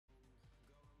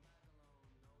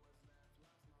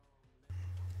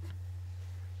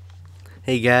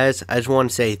Hey guys, I just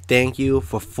want to say thank you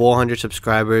for 400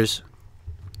 subscribers.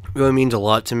 It really means a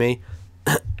lot to me.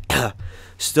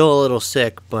 Still a little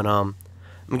sick, but I'm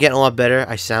getting a lot better.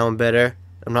 I sound better.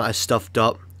 I'm not as stuffed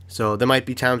up. So there might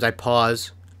be times I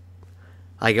pause.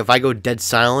 Like if I go dead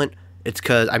silent, it's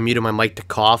because I muted my mic to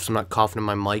cough, so I'm not coughing in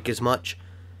my mic as much.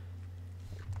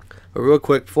 But real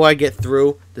quick, before I get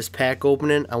through this pack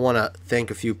opening, I want to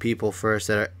thank a few people first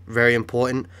that are very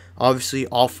important. Obviously,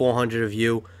 all 400 of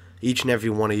you, each and every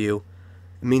one of you.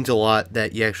 It means a lot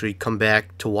that you actually come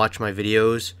back to watch my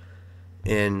videos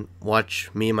and watch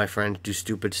me and my friends do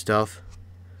stupid stuff.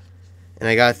 And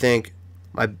I gotta thank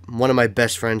one of my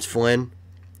best friends, Flynn,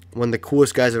 one of the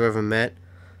coolest guys I've ever met,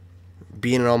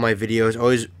 being in all my videos,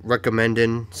 always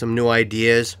recommending some new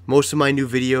ideas. Most of my new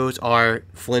videos are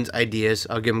Flynn's ideas.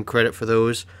 I'll give him credit for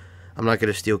those. I'm not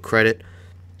gonna steal credit.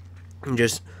 And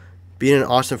just being an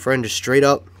awesome friend, just straight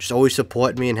up, just always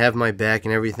support me and have my back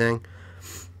and everything.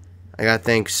 I gotta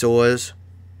thank Soaz.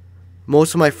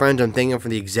 Most of my friends I'm thanking for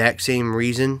the exact same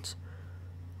reasons.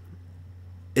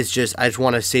 It's just, I just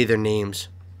want to say their names,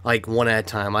 like one at a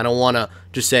time. I don't want to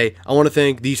just say, I want to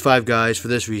thank these 5 guys for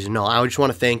this reason. No, I just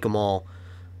want to thank them all.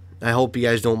 I hope you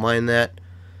guys don't mind that.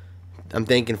 I'm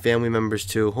thanking family members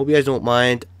too. Hope you guys don't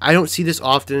mind. I don't see this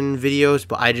often in videos,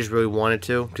 but I just really wanted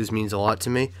to because it means a lot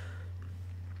to me.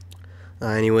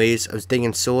 Anyways, I was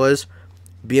thinking Soaz,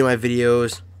 being my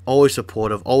videos, always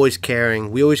supportive, always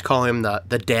caring. We always call him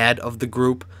the dad of the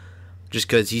group, just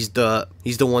because he's the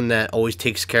one that always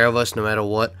takes care of us no matter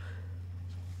what.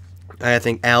 I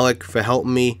thank Alec for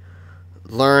helping me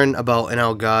learn about an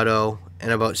Elgato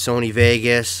and about Sony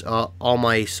Vegas, all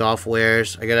my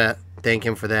softwares. I gotta thank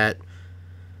him for that.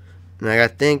 And I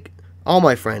gotta thank all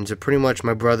my friends. They're pretty much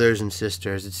my brothers and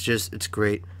sisters. It's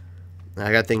great. And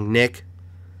I gotta thank Nick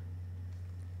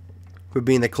for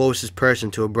being the closest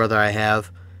person to a brother I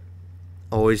have.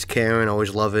 Always caring,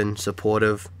 always loving,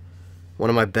 supportive. One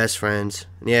of my best friends.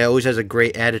 And yeah, always has a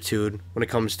great attitude when it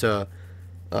comes to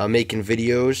making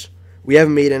videos. We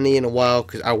haven't made any in a while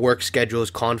because our work schedules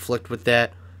conflict with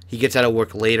that. He gets out of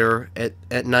work later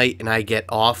at night and I get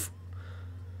off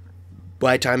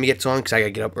by the time he gets on because I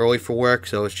gotta get up early for work.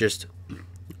 So it's just,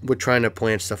 we're trying to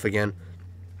plan stuff again.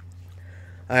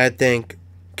 I think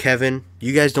Kevin,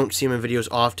 you guys don't see him in videos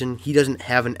often. He doesn't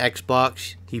have an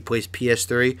Xbox. He plays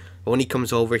PS3. But when he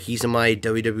comes over, he's in my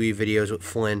WWE videos with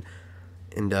Flynn.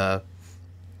 And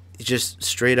he's just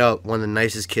straight up one of the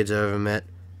nicest kids I've ever met.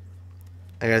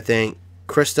 I gotta thank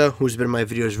Krista, who's been in my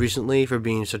videos recently, for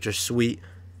being such a sweet,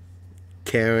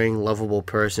 caring, lovable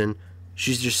person.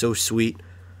 She's just so sweet.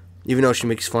 Even though she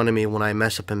makes fun of me when I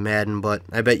mess up in Madden, but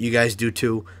I bet you guys do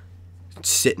too.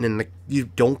 Sitting in the,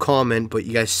 you don't comment, but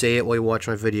you guys say it while you watch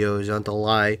my videos. You don't have to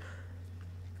lie.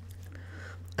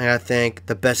 I gotta thank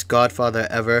the best godfather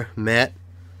ever, Matt.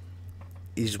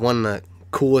 He's one of the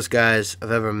coolest guys I've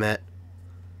ever met.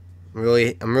 I'm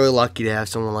really lucky to have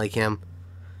someone like him.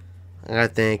 I gotta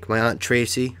thank my Aunt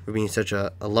Tracy for being such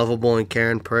a lovable and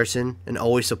caring person and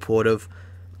always supportive.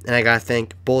 And I gotta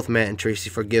thank both Matt and Tracy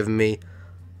for giving me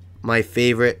my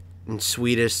favorite and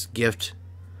sweetest gift,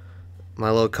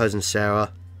 my little cousin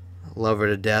Sarah. I love her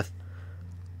to death.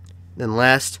 Then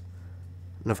last,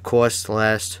 and of course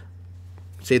last,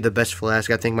 save the best for last, I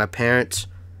gotta thank my parents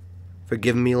for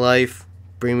giving me life,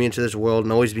 bringing me into this world,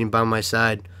 and always being by my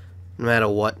side, no matter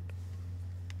what.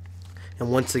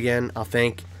 And once again, I'll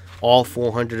thank all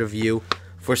 400 of you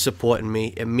for supporting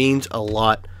me. It means a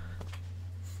lot.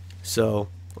 So,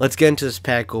 let's get into this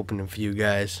pack opening for you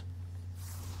guys.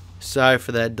 Sorry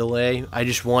for that delay. I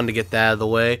just wanted to get that out of the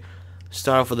way.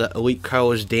 Start off with the Elite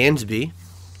Carlos Dansby.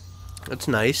 That's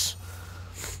nice.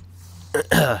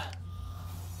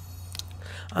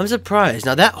 I'm surprised.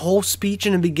 Now, that whole speech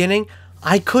in the beginning,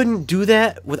 I couldn't do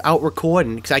that without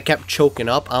recording because I kept choking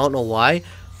up. I don't know why.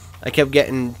 I kept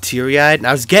getting teary-eyed, and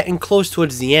I was getting close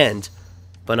towards the end.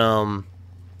 But, no,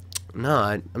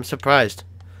 I'm surprised.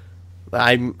 But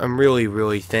I'm really,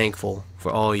 really thankful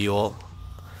for all you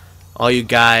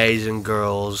guys and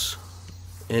girls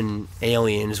and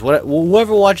aliens,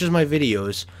 whoever watches my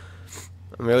videos.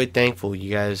 I'm really thankful you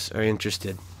guys are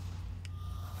interested.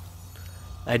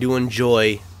 I do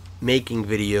enjoy making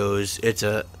videos. It's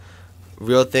a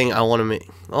real thing I want to make.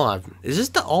 Oh, is this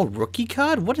the all rookie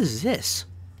card? What is this?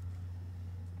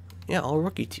 Yeah, all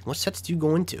rookie team. What sets do you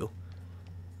go into?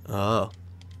 Oh.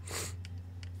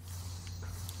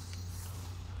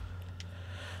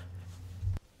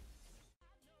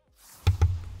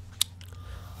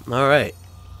 Alright.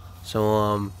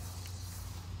 So,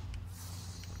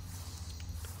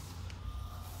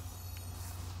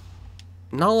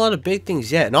 not a lot of big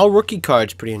things yet. And all rookie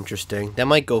cards pretty interesting. That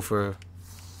might go for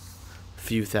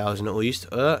few thousand at least.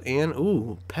 And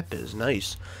ooh, Pep is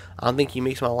nice. I don't think he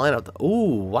makes my lineup.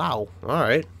 Ooh, wow. All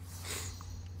right.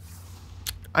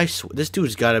 This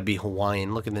dude's got to be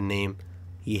Hawaiian. Look at the name.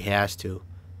 He has to.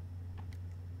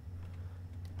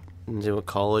 Is it what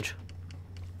college?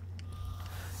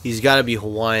 He's got to be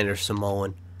Hawaiian or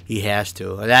Samoan. He has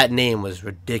to. That name was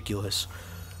ridiculous.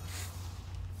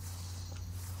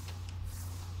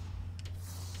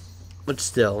 But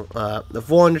still, the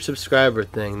 400 subscriber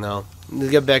thing, though. Let's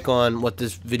get back on what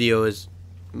this video is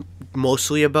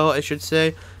mostly about, I should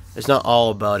say. It's not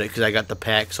all about it, because I got the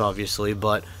packs, obviously,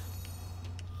 but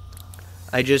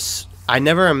I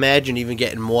never imagined even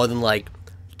getting more than, like,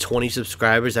 20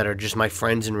 subscribers that are just my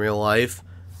friends in real life.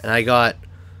 And I got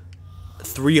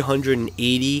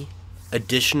 380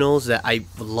 additionals that I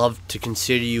would love to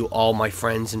consider you all my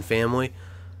friends and family.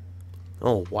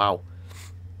 Oh, wow.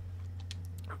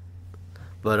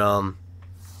 But,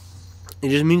 it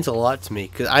just means a lot to me,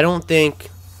 because I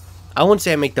wouldn't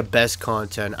say I make the best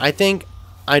content. I think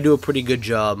I do a pretty good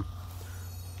job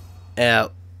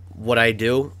at what I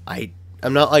do.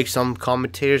 I'm not like some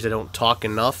commentators that don't talk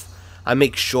enough. I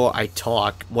make sure I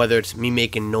talk, whether it's me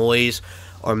making noise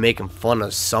or making fun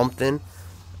of something.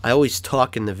 I always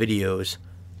talk in the videos.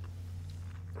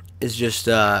 It's just,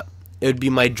 it would be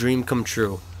my dream come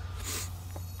true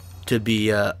to be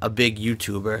a big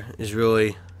YouTuber. Is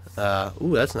really,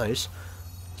 ooh, that's nice.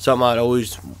 Something I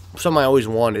always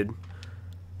wanted.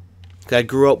 'Cause I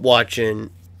grew up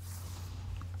watching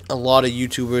a lot of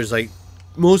YouTubers, like,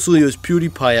 mostly it was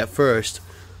PewDiePie at first.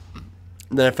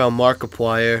 Then I found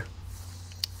Markiplier.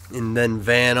 And then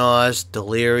Vanoss,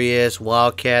 Delirious,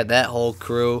 Wildcat, that whole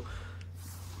crew.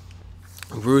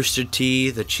 Rooster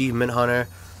Teeth, Achievement Hunter.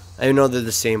 I know they're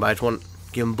the same, but I just want to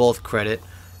give them both credit.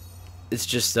 It's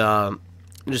just,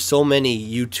 there's so many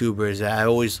YouTubers that I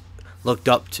always looked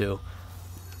up to.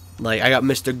 Like, I got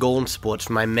Mr. Golden Sports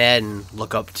from my Madden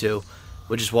look up to,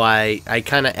 which is why I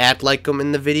kind of act like him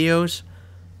in the videos.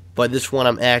 But this one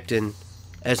I'm acting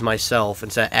as myself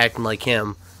instead of acting like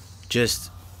him.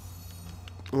 Just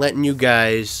letting you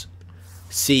guys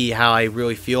see how I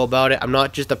really feel about it. I'm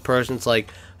not just a person that's like,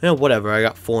 you know, whatever, I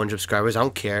got 400 subscribers, I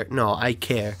don't care. No, I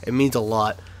care. It means a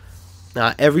lot.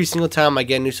 Now, every single time I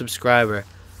get a new subscriber,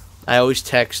 I always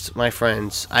text my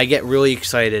friends. I get really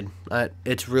excited.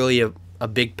 It's really a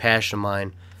big passion of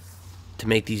mine to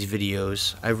make these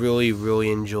videos. I really,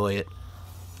 really enjoy it.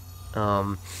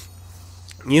 Even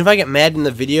if I get mad in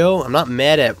the video, I'm not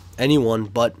mad at anyone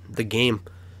but the game.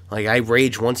 Like, I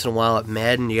rage once in a while at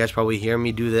Madden. You guys probably hear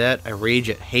me do that. I rage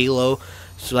at Halo.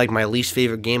 It's like my least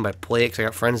favorite game, but I play it because I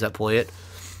got friends that play it.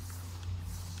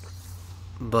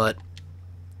 But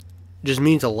it just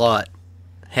means a lot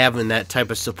having that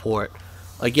type of support.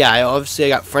 Like, yeah, I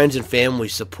got friends and family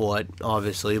support,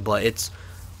 obviously, but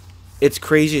it's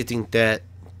crazy to think that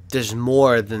there's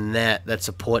more than that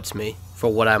supports me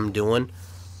for what I'm doing.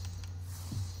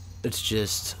 It's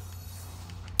just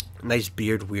nice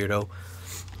beard, weirdo.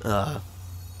 I'm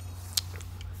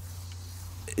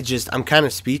kind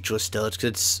of speechless still.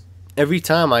 It's every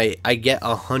time I get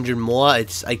 100 more, I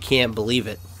can't believe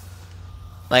it.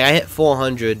 Like, I hit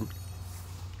 400.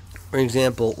 For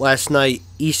example, last night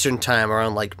Eastern time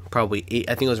around like probably 8.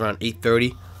 I think it was around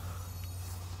 8:30.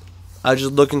 I was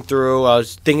just looking through. I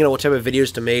was thinking of what type of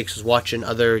videos to make. So I was watching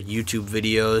other YouTube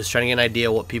videos, trying to get an idea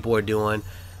of what people are doing.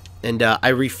 And I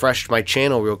refreshed my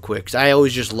channel real quick. 'Cause I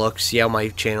always just look, see how my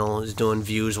channel is doing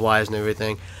views-wise and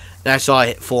everything. And I saw I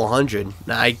hit 400.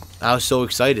 And I was so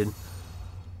excited.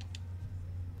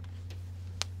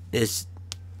 It's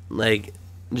like, it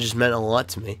just meant a lot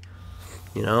to me.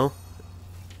 You know?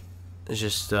 It's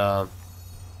just one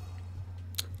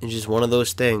of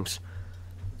those things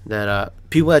that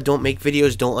people that don't make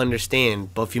videos don't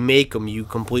understand. But if you make them, you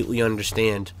completely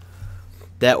understand.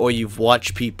 That, or you've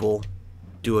watched people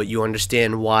do it, you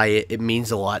understand why it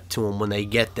means a lot to them when they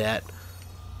get that.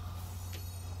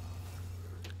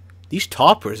 These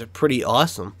toppers are pretty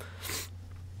awesome.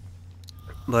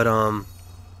 But,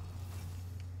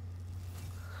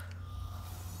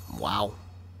 wow.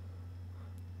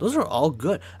 Those are all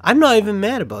good. I'm not even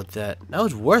mad about that. That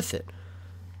was worth it.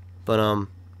 But,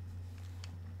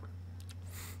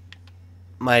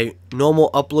 my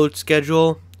normal upload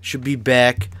schedule should be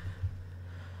back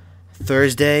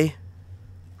Thursday,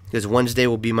 because Wednesday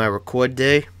will be my record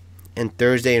day, and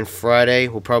Thursday and Friday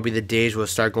will probably be the days we'll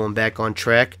start going back on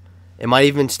track. It might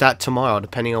even start tomorrow,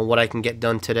 depending on what I can get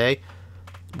done today.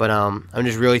 But I'm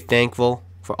just really thankful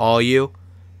for all you.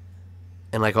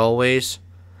 And like always,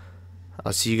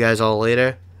 I'll see you guys all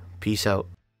later. Peace out.